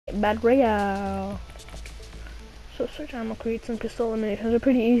Bad Royale. So search ammo crates and pistol eliminations are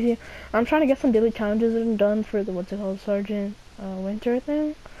pretty easy. I'm trying to get some daily challenges done for the what's it called, Sergeant Winter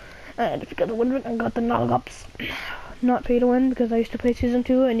thing. And if you got the win, I got the knockups. Not pay to win because I used to play season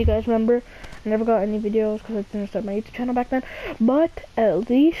 2, and you guys remember I never got any videos because I didn't start my YouTube channel back then. But at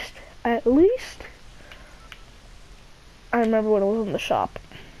least I remember when I was in the shop.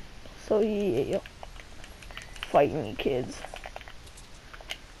 So yeah, fight me, kids.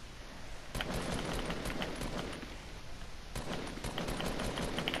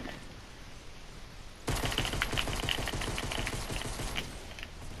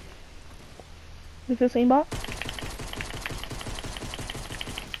 Is this the same bot?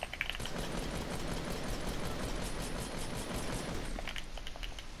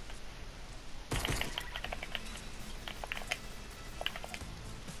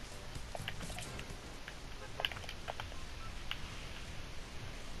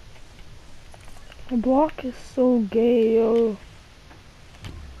 The block is so gay, yo.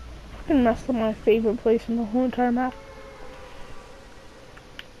 Fucking messed up my favorite place in the whole entire map.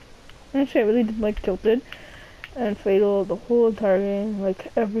 Actually, I really did like Tilted and Fatal the whole entire game.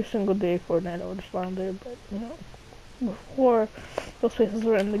 Like, every single day Fortnite I would spawn there, but, you know, before those places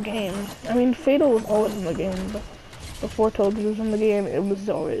were in the game. I mean, Fatal was always in the game, but before Tilted was in the game, it was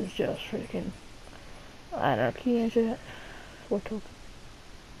always just freaking anarchy and shit. Before Tilted.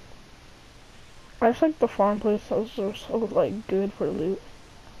 I just like the farm place, those are so, like, good for loot.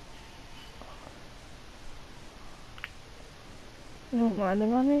 You know,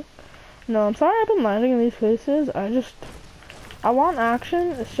 landing on me? No, I'm sorry I've been landing in these places. I want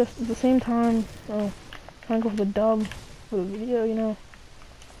action. It's just at the same time, trying to go for the dub for the video, you know.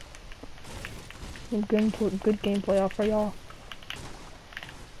 Good gameplay out for y'all.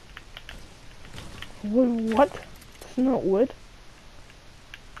 What? It's not wood.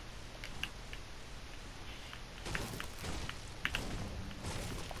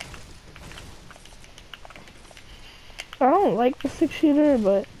 I don't like the 6-shooter,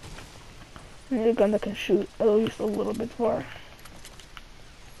 but I need a gun that can shoot at least a little bit far.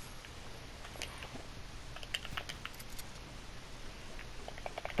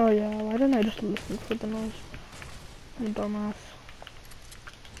 Oh yeah, why didn't I just listen for the noise? I'm a dumbass.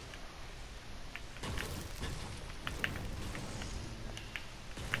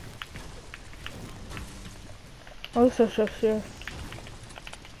 Oh, this is just here.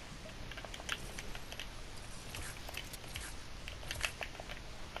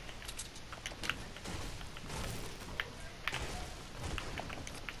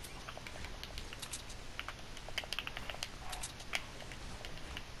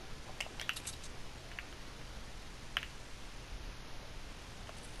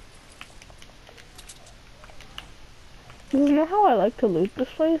 This is not how I like to loot this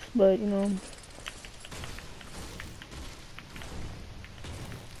place, but you know.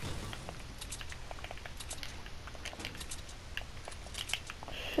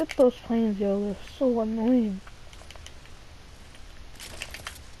 Shit, those planes, yo, they're so annoying.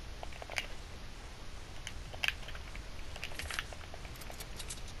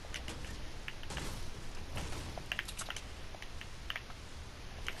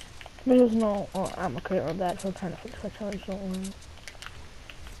 There's no ammo crate on that, so I'm trying to fix my challenge, don't worry.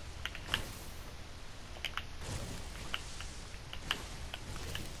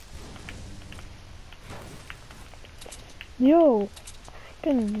 Yo,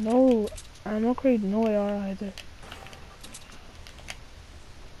 freaking no ammo crate, no AR either.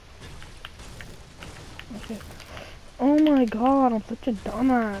 Okay. Oh my god, I'm such a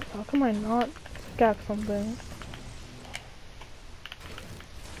dumbass. How come I not got something?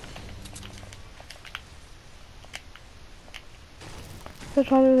 They're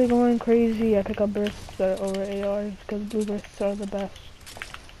probably going crazy. I pick up bursts over ARs because blue bursts are the best.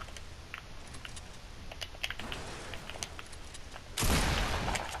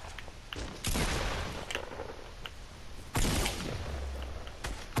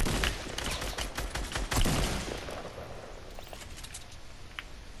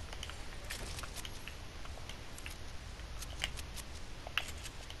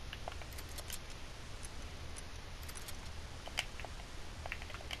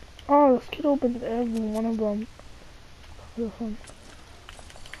 Oh, this kid opened every one of them. This one.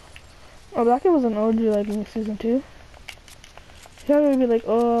 Oh, that kid was an OG like in season 2. He's gonna be like,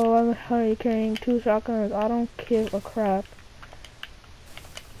 oh, why the hell are you carrying 2 shotguns? I don't give a crap.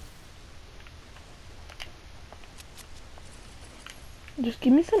 Just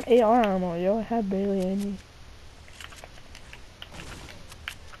give me some AR ammo, yo. I have barely any.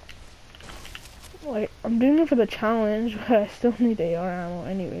 Like, I'm I'm doing it for the challenge, but I still need AR ammo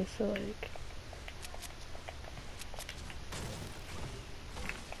anyway, so like...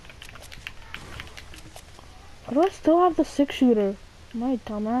 Why do I still have the 6-shooter? Am I a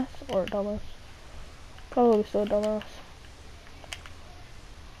dumbass or a dumbass? Probably still a dumbass.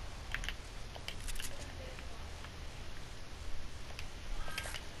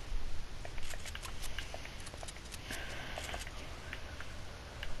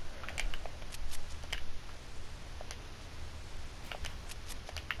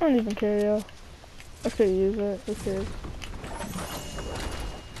 I don't even care, yo. I could use it. Who cares?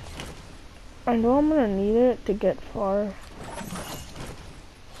 I know I'm gonna need it to get far.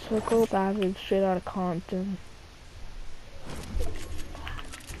 Circle Savage straight out of Compton.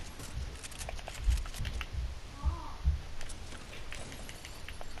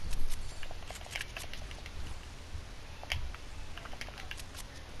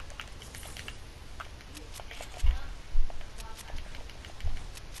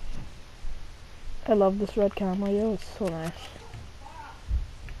 I love this red camo, yo. It's so nice.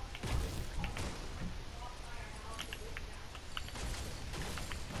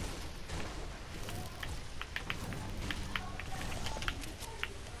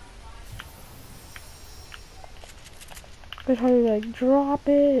 It's probably like, drop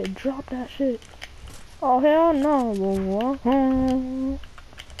it, drop that shit. Oh hell no.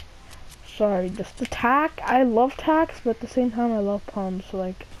 Sorry, just the tack. I love tacks, but at the same time I love pumps. So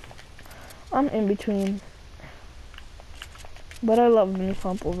like, I'm in between. But I love new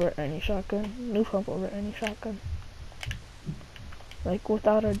pump over any shotgun. New pump over any shotgun. Like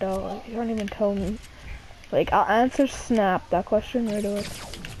without a doubt. Like, you can't even tell me. Like I'll answer snap that question right away.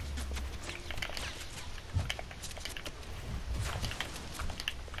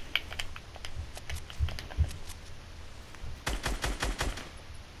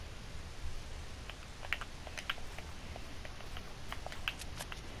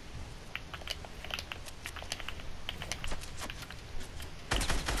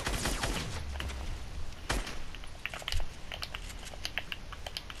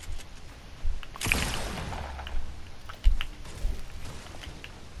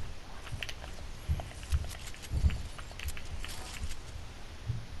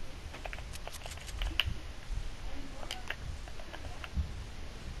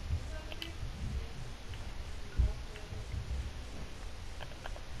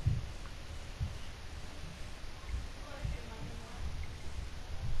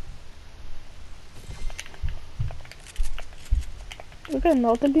 Look at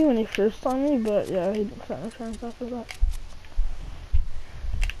melted me when he first saw me, but yeah, he didn't stand a chance after that.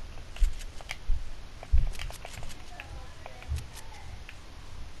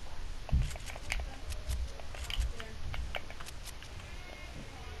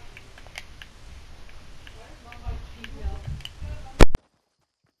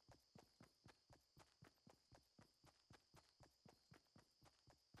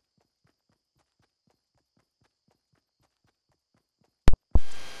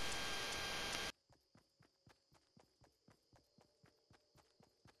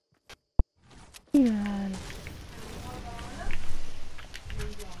 Man.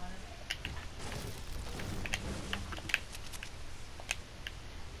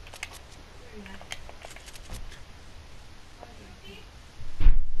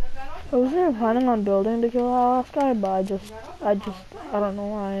 I wasn't planning on building to kill that last guy, but I don't know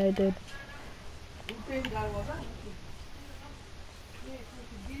why I did. Get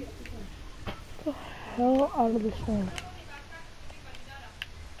the hell out of this thing.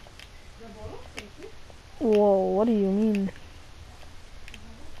 Whoa, what do you mean?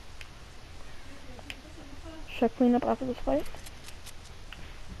 Should I clean up after this fight?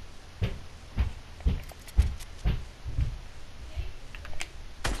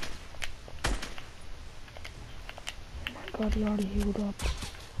 Oh my god, he already healed up.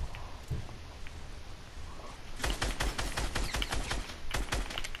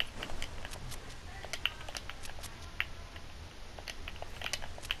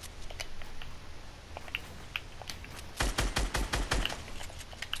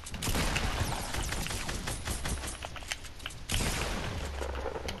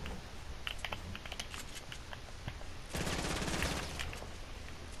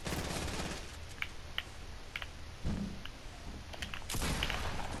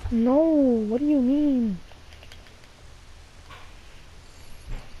 No, what do you mean?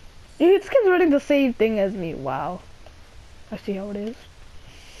 This kid's running the same thing as me. Wow. I see how it is.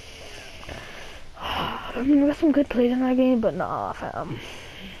 I mean, we got some good plays in that game, but nah, fam.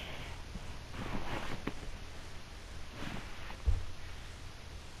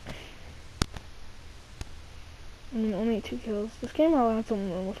 mean, only 2 kills. This game I'll have some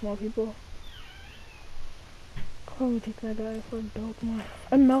normal small people. Probably take that guy for a dope more.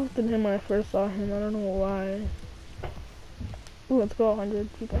 I melted him when I first saw him. I don't know why. Ooh, let's go 100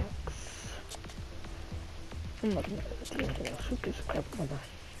 bucks. I'm looking at the team. Who gives a crap about that?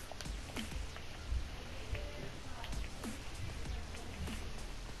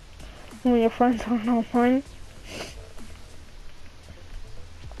 When your friends aren't online.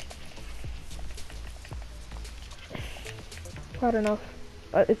 I don't know.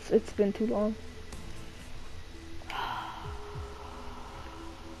 It's been too long.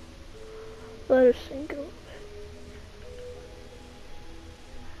 Let her sink a little bit.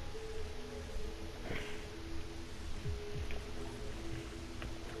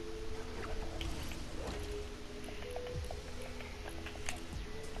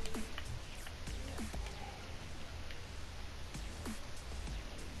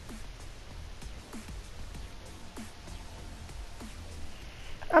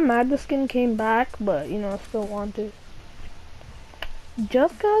 I'm mad the skin came back, but you know, I still want it.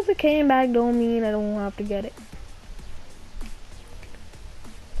 Just cause it came back don't mean I don't have to get it.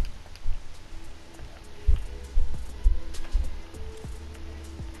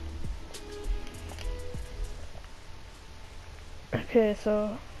 Okay,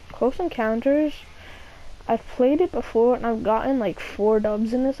 so Close Encounters, I've played it before and I've gotten like 4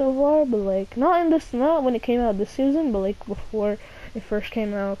 dubs in it so far, but like not when it came out this season, but like before it first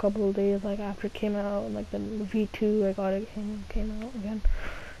came out, a couple of days like after it came out, like the V2 I got it came out again.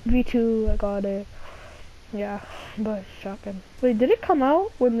 V2 I got it. Yeah, but shotgun. Wait, did it come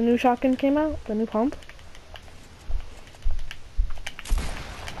out when the new shotgun came out? The new pump?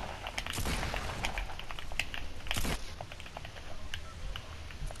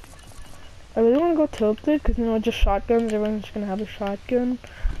 I really want to go tilted because you know just shotguns. Everyone's just gonna have a shotgun,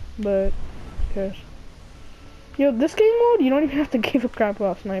 but who cares? Yo, this game mode you don't even have to give a crap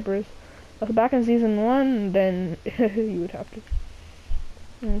about snipers. Back in season 1, then you would have to.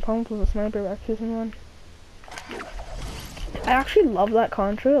 And pump was a sniper back season 1. I actually love that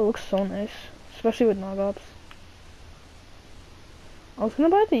Contra. It looks so nice, especially with nog ops. I was gonna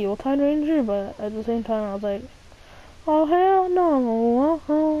buy the Yuletide Ranger, but at the same time I was like, oh hell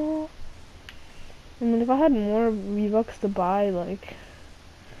no. I mean, if I had more V-Bucks to buy, like,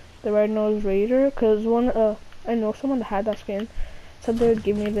 the Red Nose Raider, because I know someone that had that skin, said they would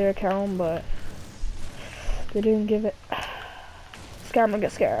give me their account, but they didn't give it. Scammer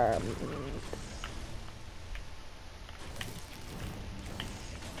get scammed.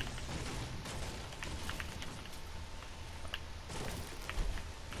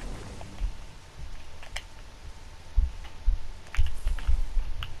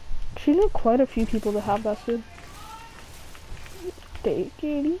 She knew quite a few people that have that skin. Take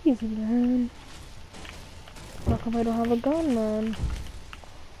it easy, man. How come I don't have a gun, man?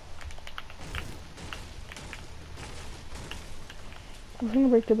 I'm gonna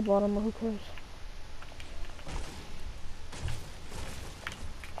break to the bottom, but who cares?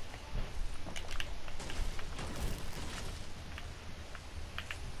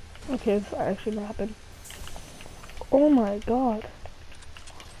 Okay, this actually happened. Oh my god.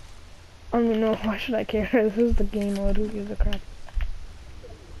 I mean, no, why should I care? This is the game mode, who gives a crap?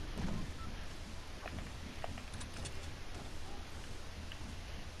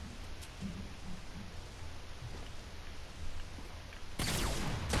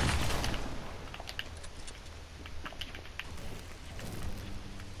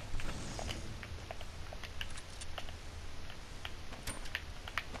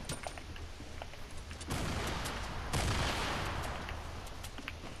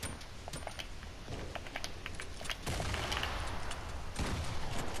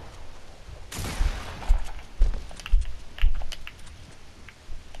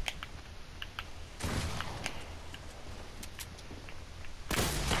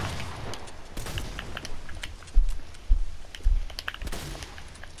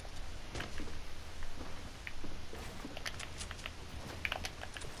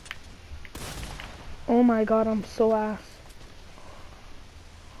 Oh my god, I'm so ass.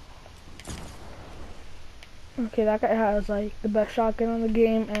 Okay, that guy has like the best shotgun on the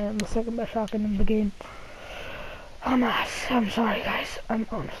game and the second best shotgun in the game. I'm ass. I'm sorry guys. I'm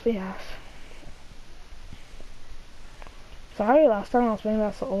honestly ass. Sorry, last time I was playing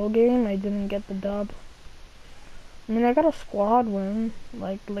that old game, I didn't get the dub. I mean, I got a squad win,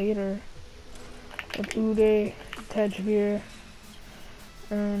 like, later. With Uday, Tejveer,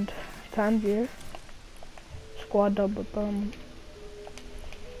 and Tanveer. Squad dub with them.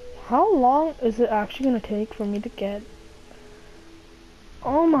 How long is it actually gonna take for me to get?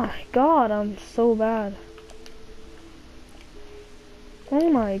 Oh my god, I'm so bad. Oh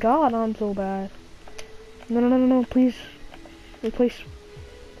my god, I'm so bad. No, please. Replace.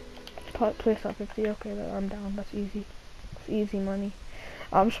 Place at 50. Okay, I'm down. That's easy. It's easy money.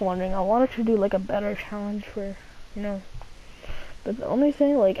 I'm just wondering, I wanted to do like a better challenge for, you know. But the only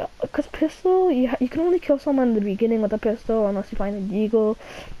thing, like, cause pistol, you can only kill someone in the beginning with a pistol unless you find a deagle,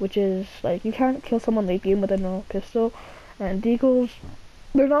 which is, like, you can't kill someone late game with a normal pistol. And deagles,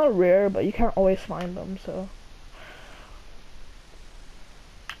 they're not rare, but you can't always find them, so.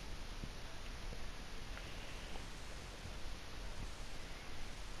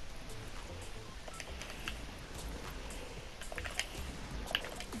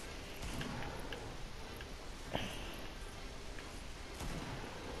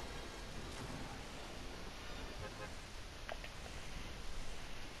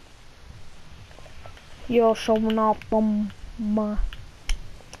 Yo, showing off my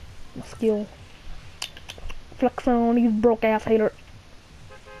skill. Flexing on these broke ass haters.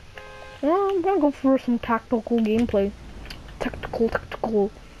 Well, I'm gonna go for some tactical gameplay. Tactical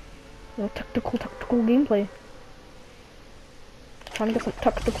gameplay. Trying to get some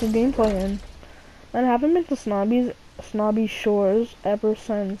tactical gameplay in. And I haven't been to Snobby Shores ever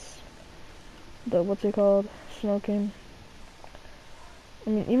since the, what's it called, snow came. I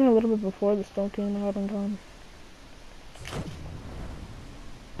mean, even a little bit before the snow came, I haven't gone.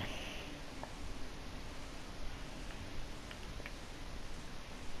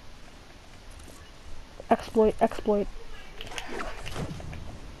 Exploit. Actually,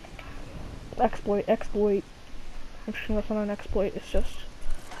 that's not an exploit, it's just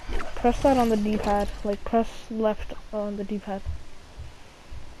press that on the D-pad, like press left on the D-pad.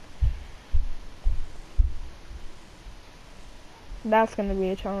 That's gonna be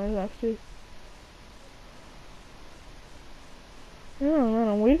a challenge, actually. Yeah, man,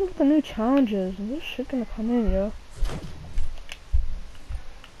 I'm waiting for the new challenges, and this shit gonna come in, yo.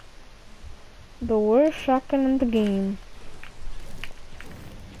 The worst shotgun in the game.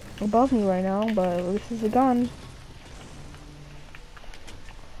 Above me right now, but at least it's a gun.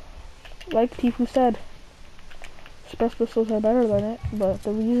 Like Tifu said, Express pistols are better than it, but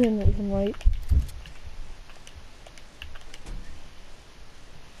the reason isn't right.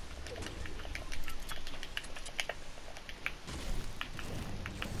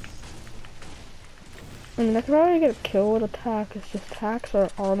 I mean, I could probably get a kill with a tack. It's just tacks are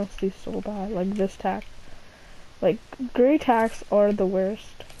honestly so bad. Like this tack. Like, gray tacks are the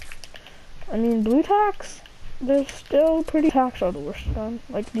worst. I mean, blue tacks, they're still pretty. Tacks are the worst gun.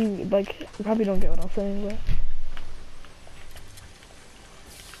 Like, you probably don't get what I'm saying, but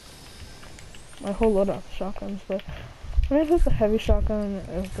my whole loadout of shotguns, but I'm gonna put the heavy shotgun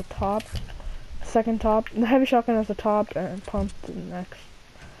as the top, second top. The heavy shotgun as the top, and pump next.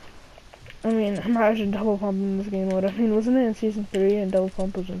 I mean, I'm actually double pumping in this game mode. I mean, wasn't it in Season 3, and double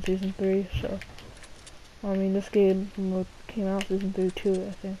pump was in Season 3, so. I mean, this game mode came out Season 3 too,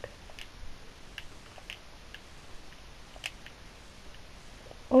 I think.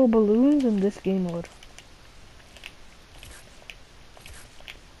 Oh, balloons in this game mode.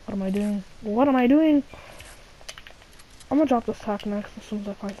 What am I doing? What am I doing? I'm gonna drop this tack next as soon as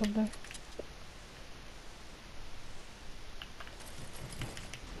I find something.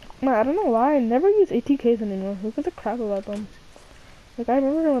 Man, I don't know why I never use ATKs anymore. Who gives a crap about them? Like, I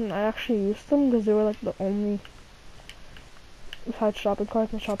remember when I actually used them because they were like the only, besides shopping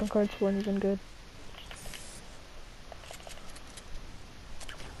carts, and shopping carts weren't even good.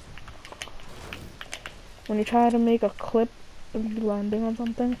 When you try to make a clip of you landing on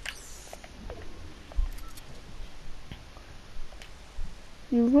something.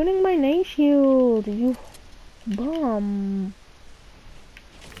 You're ruining my night shield, you bum.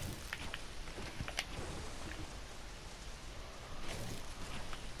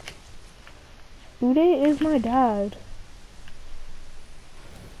 Ude is my dad.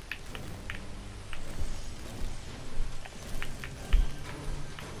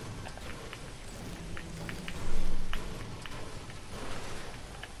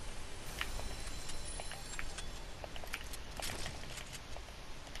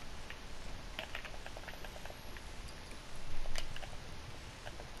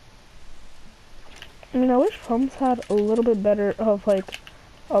 I mean, I wish pumps had a little bit better of, like,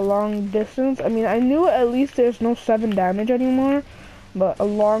 a long distance. I mean, I knew at least there's no 7 damage anymore, but a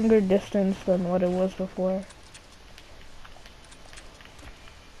longer distance than what it was before.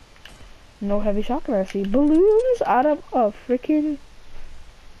 No heavy shotgun, I see. Balloons out of a freaking...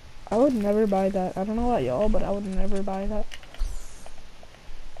 I would never buy that. I don't know about y'all, but I would never buy that.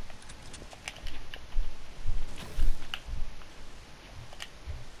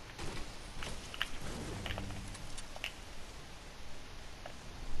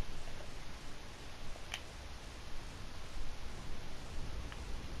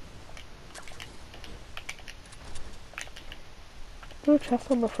 there a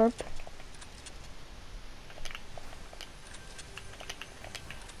chest on the front?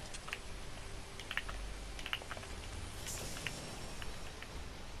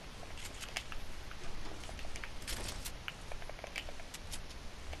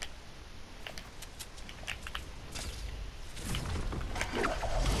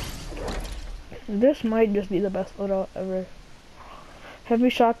 This might just be the best loadout ever. Heavy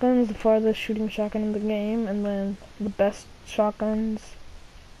shotguns, the farthest shooting shotgun in the game, and then the best shotguns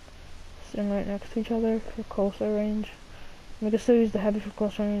sitting right next to each other for closer range. I can still use the heavy for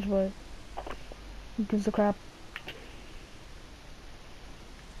close range, but who gives a crap?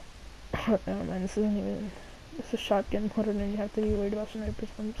 Oh man, this isn't even. It's a shotgun loader, and you have to be worried about snipers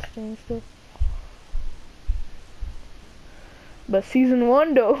from staying still. But season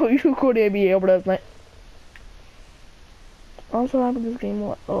 1 though, you couldn't be able to snipe. I'm so happy this game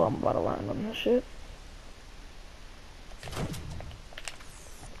will. Oh, I'm about to land on this shit.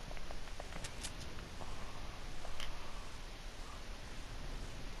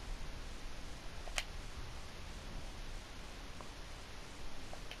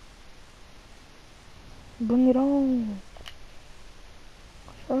 Bring it on.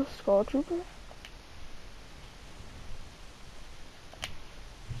 Is that a Skull Trooper?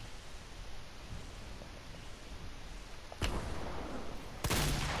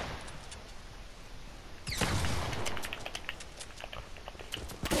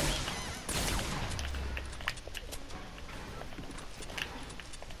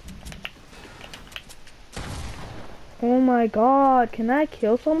 Oh my god, can I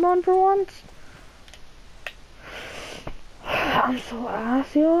kill someone for once? I'm so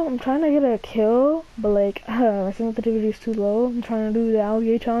ass, yo. I'm trying to get a kill, but like, my sensitivity is too low. I'm trying to do the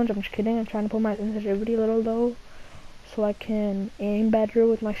alligator challenge. I'm just kidding. I'm trying to put my sensitivity a little low so I can aim better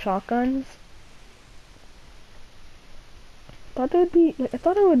with my shotguns. I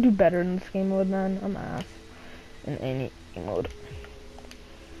thought I would do better in this game mode, man. I'm ass in any game mode.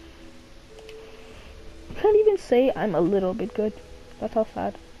 I can't even say I'm a little bit good. That's how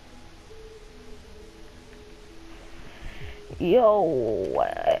sad. Yo,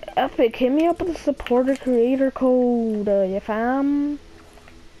 Epic, hit me up with a supporter creator code, yeah fam.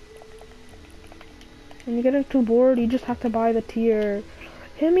 When you get too bored, you just have to buy the tier.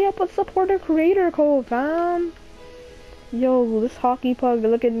 Hit me up with supporter creator code, fam. Yo, this hockey puck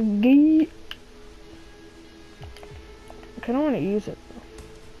looking gay. Okay, I don't want to use it.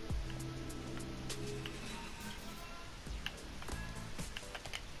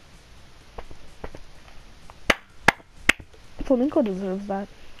 Flamenco deserves that.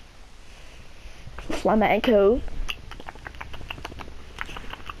 Flamenco.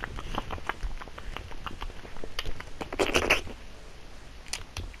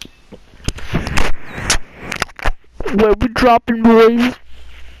 Where we dropping, boys?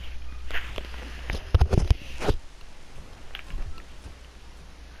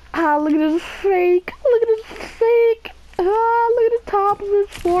 Ah, look at his fake. Look at his fake. Ah, look at the top of his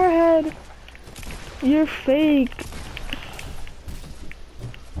forehead. You're fake.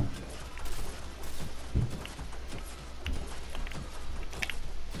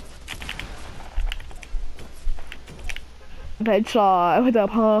 Headshot with a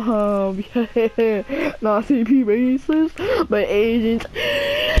pump, yeah. Not CP bases, but agents.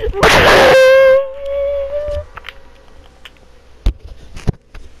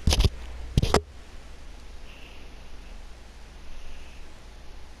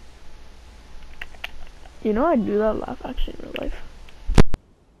 You know, I do that laugh actually in real life.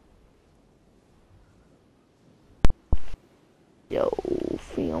 Yo,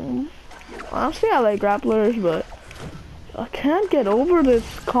 film. Honestly, I like grapplers, but I can't get over this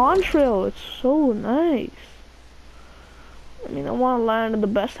contrail. It's so nice. I mean, I want to land in the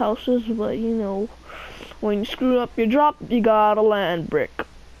best houses, but you know, when you screw up your drop, you gotta land brick.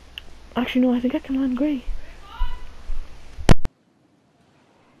 Actually, no, I think I can land gray.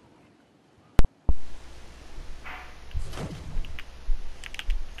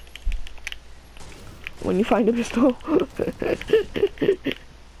 When you find a pistol.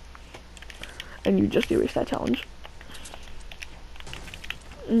 And you just erase that challenge.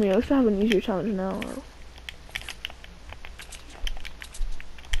 I mean, at least I have an easier challenge now.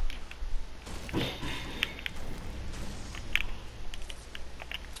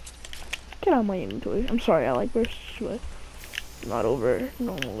 Get out of my inventory. I'm sorry, I like bursts, but not over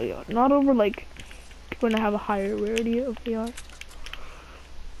normally. Not over like when I have a higher rarity of AR.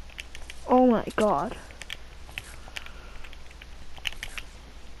 Oh my god.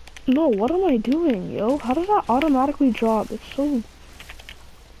 No, what am I doing, yo? How does that automatically drop? It's so...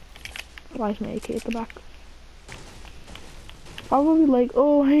 Why is my AK at the back? Probably like,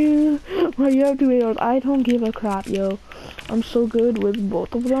 oh hey, why you have 2 ARs? I don't give a crap, yo. I'm so good with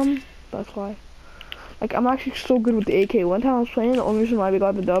both of them. That's why. Like, I'm actually so good with the AK. One time I was playing, the only reason why we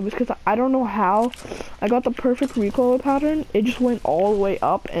got the dub is because I don't know how. I got the perfect recoil pattern. It just went all the way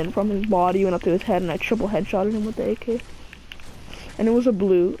up, and from his body went up to his head, and I triple headshotted him with the AK. And it was a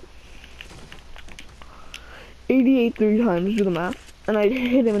blue. 88 3 times, do the math. And I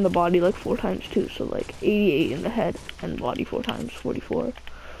hit him in the body like 4 times too, so like 88 in the head and body 4 times, 44.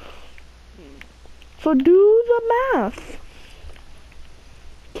 So do the math.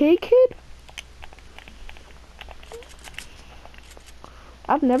 Okay, kid?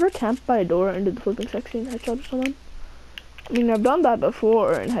 I've never camped by a door and did the flipping sexy and headshot someone. I mean, I've done that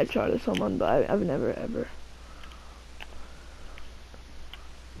before and headshotted someone, but I've never ever.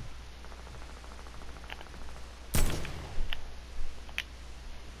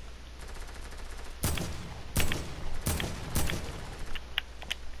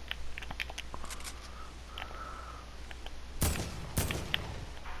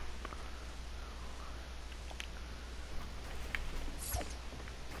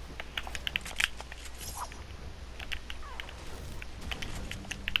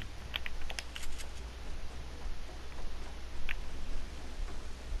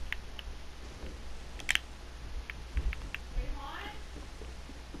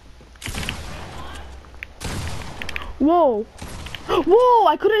 Whoa! Whoa!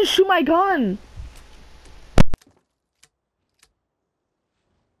 I couldn't shoot my gun!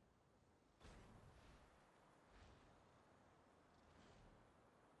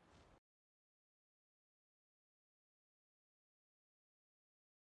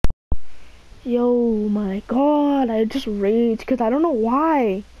 Yo, my god, I just raged because I don't know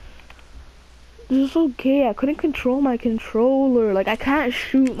why. This is okay, I couldn't control my controller. Like, I can't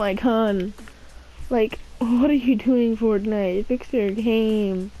shoot my gun. Like, what are you doing, Fortnite? Fix your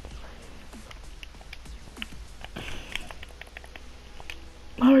game.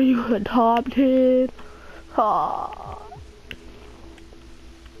 Are you adopted? Ah.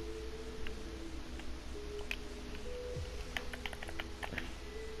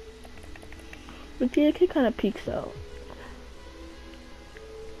 But the AK kind of peeks out.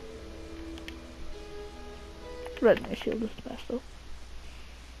 Red my shield is the best though.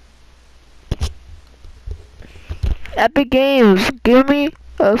 Epic Games, give me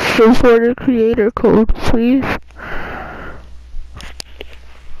a supporter creator code, please.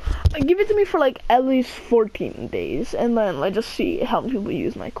 Give it to me for like at least 14 days, and then let's just see how many people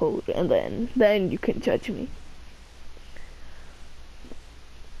use my code, and then you can judge me.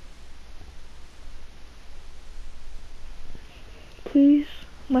 Please,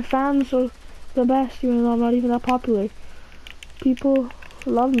 my fans are the best, even though I'm not even that popular. People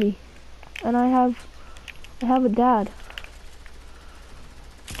love me, and I have a dad.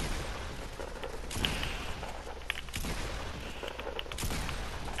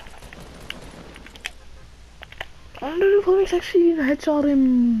 I'm gonna do actually headshot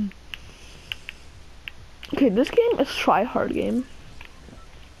him. Okay, this game is try-hard game.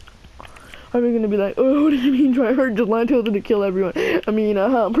 Are we gonna be like, oh, what do you mean try-hard? Just land tilted to kill everyone. I mean,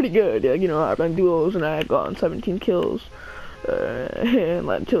 I'm pretty good. Yeah, you know, I've done duos and I've gotten 17 kills. And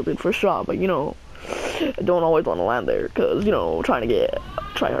land tilted for shot, but you know, I don't always want to land there, cause you know, trying to get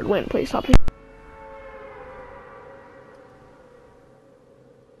try-hard win. Please stop.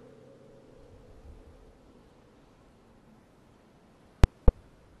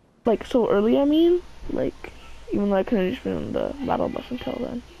 Like, so early, I mean? Like, even though I couldn't have just been on the battle bus until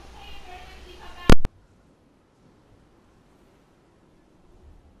then.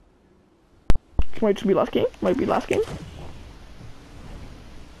 Might just be last game. Might be last game.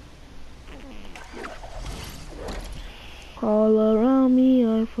 All around me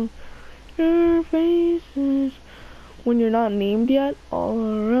are familiar faces. When you're not named yet, all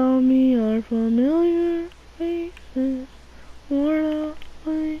around me are familiar faces. Worn out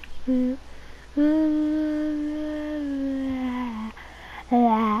places.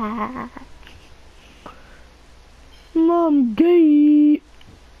 Mom gay.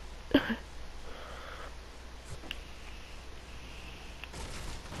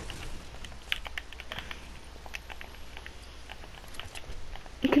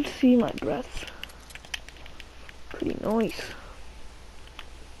 You can see my breath. Pretty nice.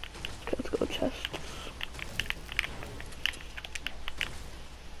 Okay, let's go chests.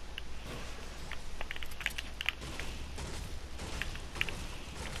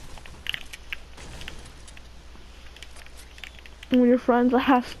 When your friends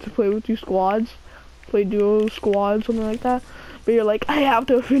ask to play with you squads, play duo squads, something like that, but you're like, I have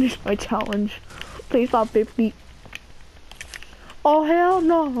to finish my challenge. Play top 50. Oh hell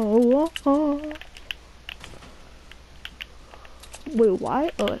no. Wait,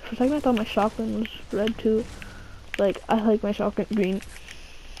 why? Oh, for a second I thought my shotgun was red too. Like, I like my shotgun green.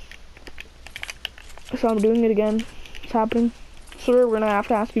 So I'm doing it again. It's happening. Sir, we're gonna have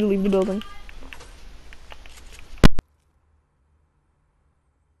to ask you to leave the building.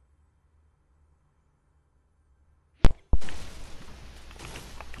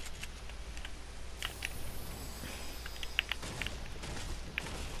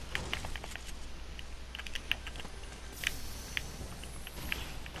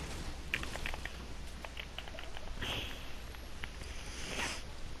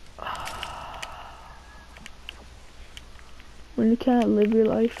 When you can't live your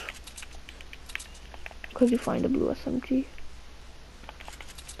life because you find a blue SMG.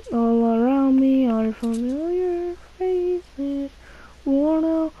 All around me are familiar faces, worn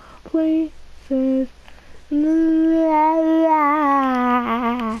out places.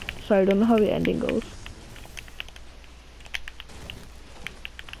 Sorry, I don't know how the ending goes.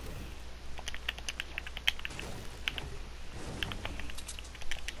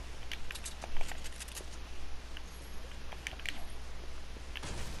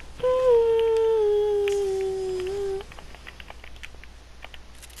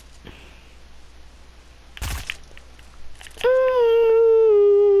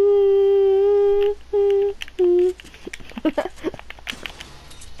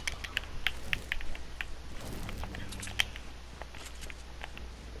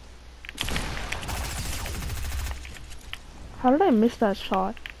 How did I miss that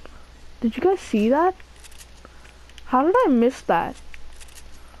shot? Did you guys see that? How did I miss that?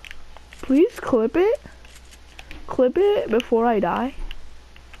 Please clip it. Clip it before I die.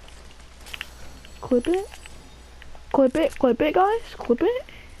 Clip it. Clip it, guys. Clip it.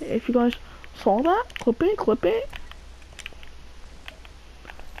 If you guys saw that, clip it.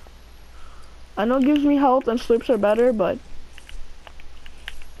 I know it gives me health and slips are better, but...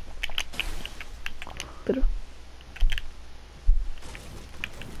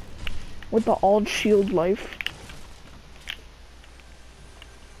 With the alt shield life.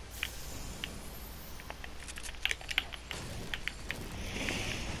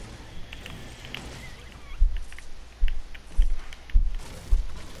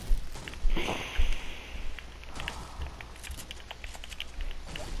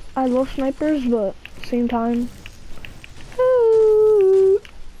 I love snipers, but same time. Ooh.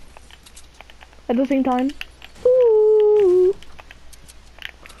 At the same time. Ooh.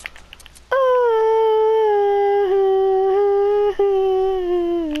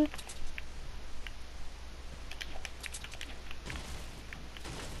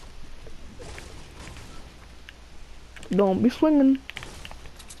 Don't be swinging.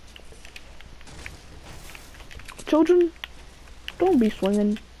 Children, don't be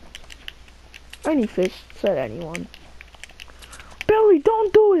swinging. Any fists at anyone. Barry,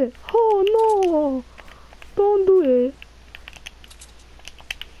 don't do it! Oh no! Don't do it.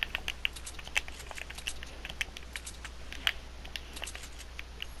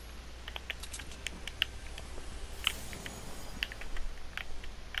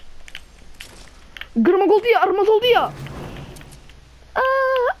 Armazoldia!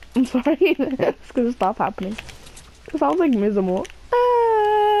 I'm sorry, it's gonna stop happening. It sounds like Mizamo.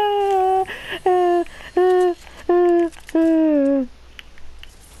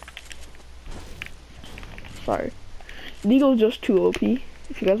 Sorry. Deagle's just too OP.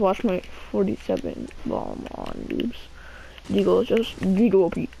 If you guys watch my 47 bomb on noobs, Deagle is just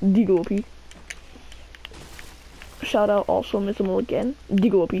Deagle OP. Shout out also Mizamo again.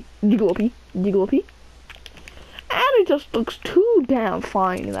 Deagle OP. And it just looks too damn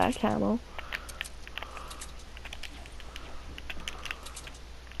fine in that camo.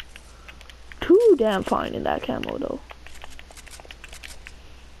 Too damn fine in that camo though.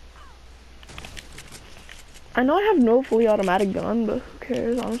 I know I have no fully automatic gun, but who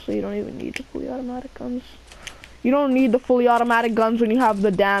cares? Honestly, you don't even need the fully automatic guns. You don't need the fully automatic guns when you have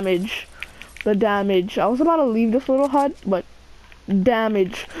the damage. The damage. I was about to leave this little hut, but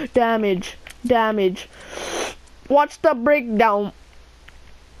damage. Watch the breakdown.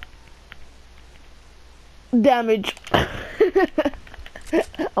 Damage.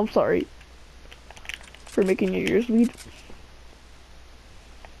 I'm sorry for making your ears bleed.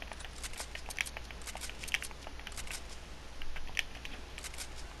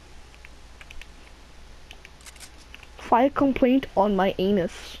 File complaint on my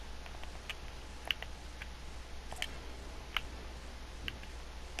anus.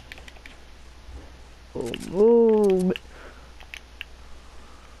 Oh,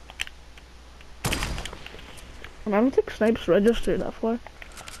 I don't think Snipes registered that far.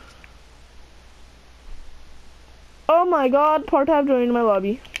 Oh my god, part-time joined my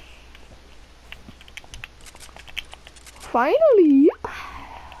lobby. Finally!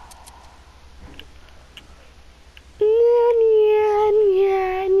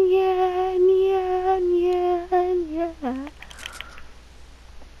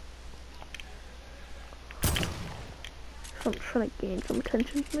 I'm trying to gain some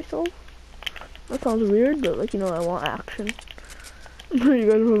attention to myself. That sounds weird, but like, you know, I want action. You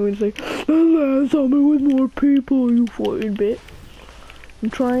guys are probably say, land somewhere with more people, you fucking bitch. I'm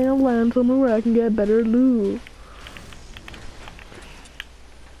trying to land somewhere where I can get better loot.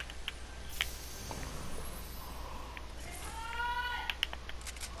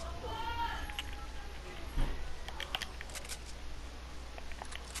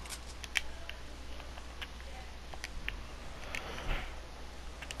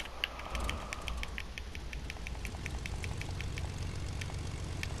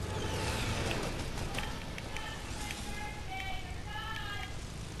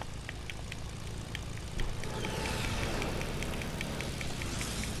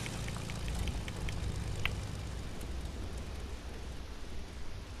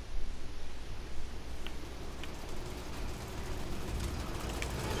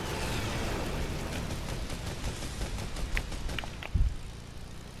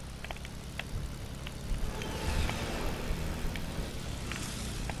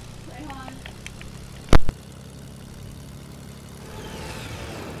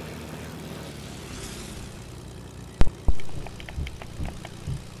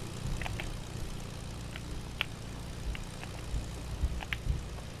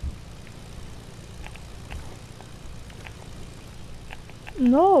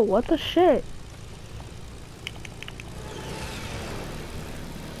 No, what the shit?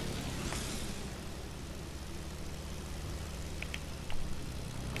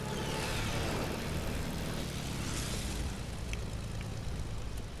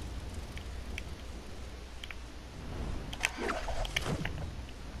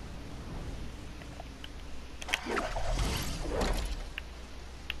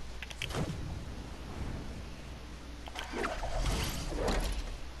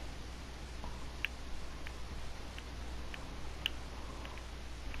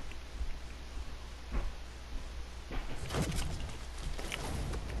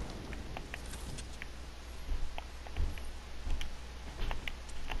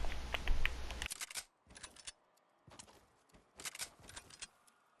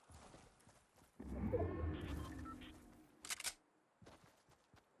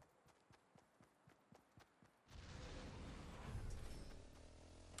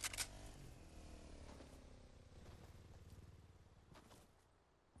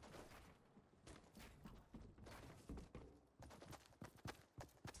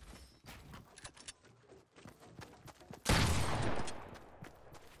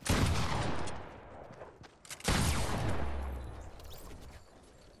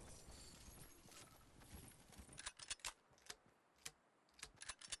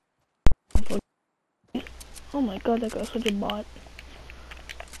 Oh my god, that guy's such a bot.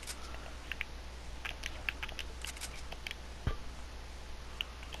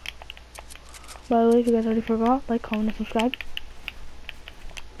 By the way, if you guys already forgot, like, comment, and subscribe.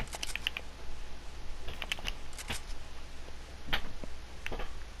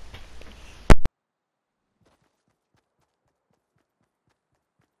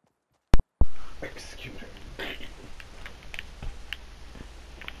 Excuse me.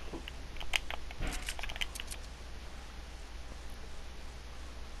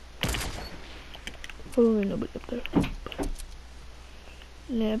 Probably nobody up there.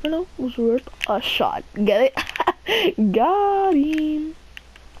 Never know who's worth a shot. Get it? Got him.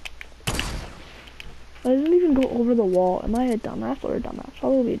 I didn't even go over the wall. Am I a dumbass or a dumbass?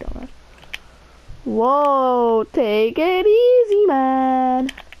 Probably a dumbass. Whoa, take it easy,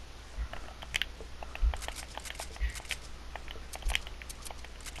 man.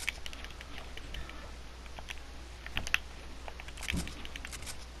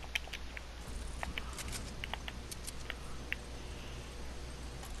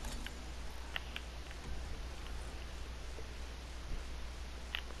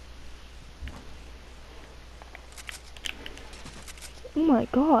 Oh my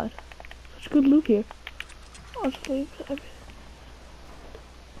god. Such good loot here. I'll just leave everything.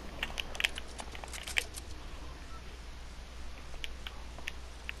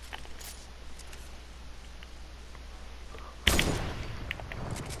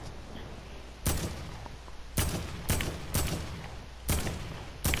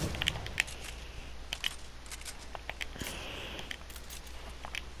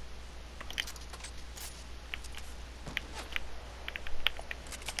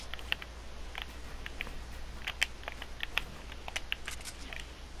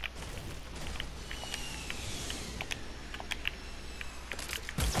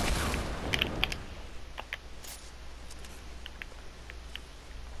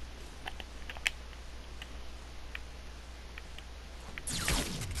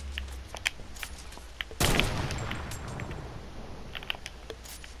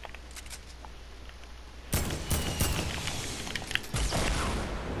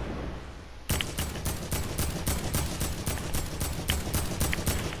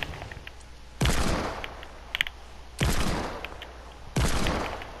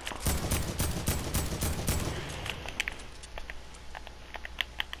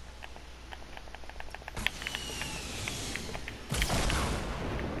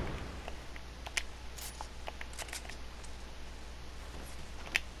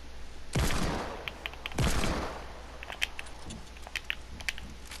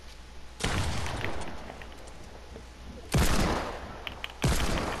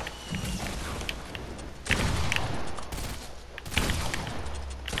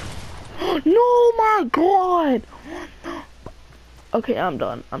 No, my God. Okay, I'm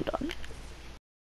done. I'm done.